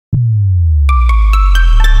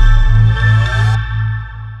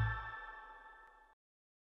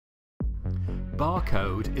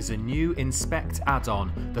Barcode is a new Inspect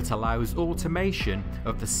add-on that allows automation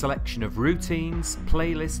of the selection of routines,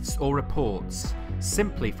 playlists or reports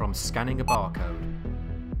simply from scanning a barcode.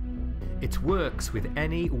 It works with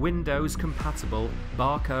any Windows-compatible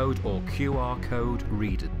barcode or QR code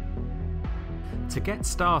reader. To get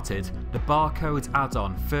started, the Barcode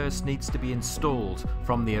add-on first needs to be installed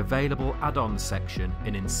from the Available Add-ons section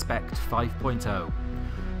in Inspect 5.0.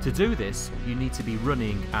 To do this, you need to be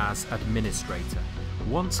running as administrator.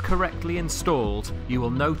 Once correctly installed, you will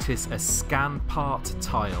notice a Scan Part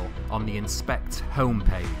tile on the Inspect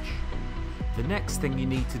homepage. The next thing you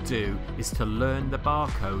need to do is to learn the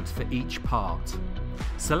barcode for each part.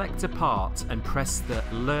 Select a part and press the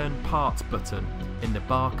Learn Part button in the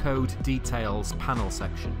Barcode Details panel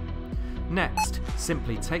section. Next,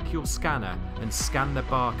 simply take your scanner and scan the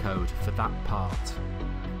barcode for that part.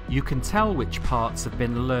 You can tell which parts have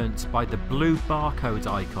been learnt by the blue barcode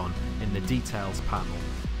icon in the Details panel,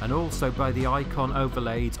 and also by the icon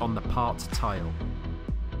overlaid on the part tile.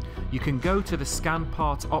 You can go to the Scan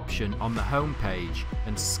Part option on the home page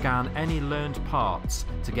and scan any learned parts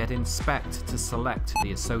to get Inspect to select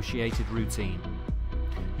the associated routine.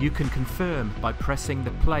 You can confirm by pressing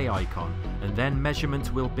the play icon, and then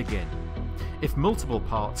measurement will begin. If multiple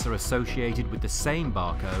parts are associated with the same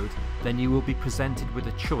barcode, then you will be presented with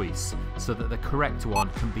a choice so that the correct one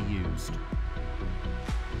can be used.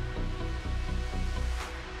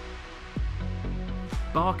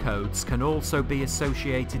 Barcodes can also be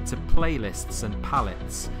associated to playlists and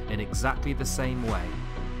palettes in exactly the same way.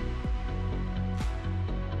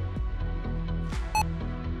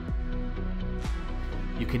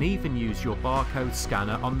 You can even use your barcode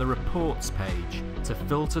scanner on the Reports page to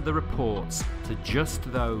filter the reports to just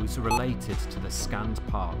those related to the scanned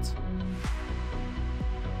part.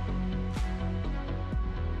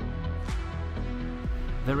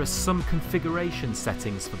 There are some configuration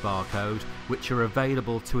settings for Barcode which are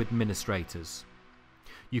available to administrators.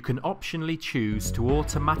 You can optionally choose to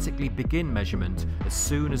automatically begin measurement as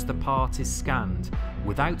soon as the part is scanned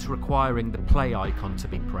without requiring the play icon to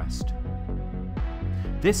be pressed.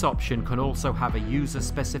 This option can also have a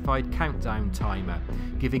user-specified countdown timer,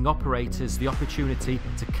 giving operators the opportunity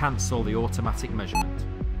to cancel the automatic measurement.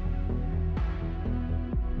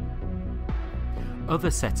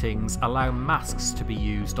 Other settings allow masks to be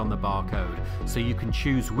used on the barcode, so you can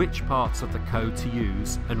choose which parts of the code to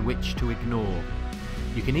use and which to ignore.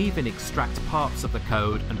 You can even extract parts of the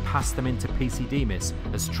code and pass them into PCDMIS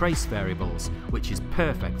as trace variables, which is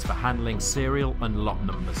perfect for handling serial and lot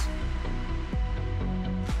numbers.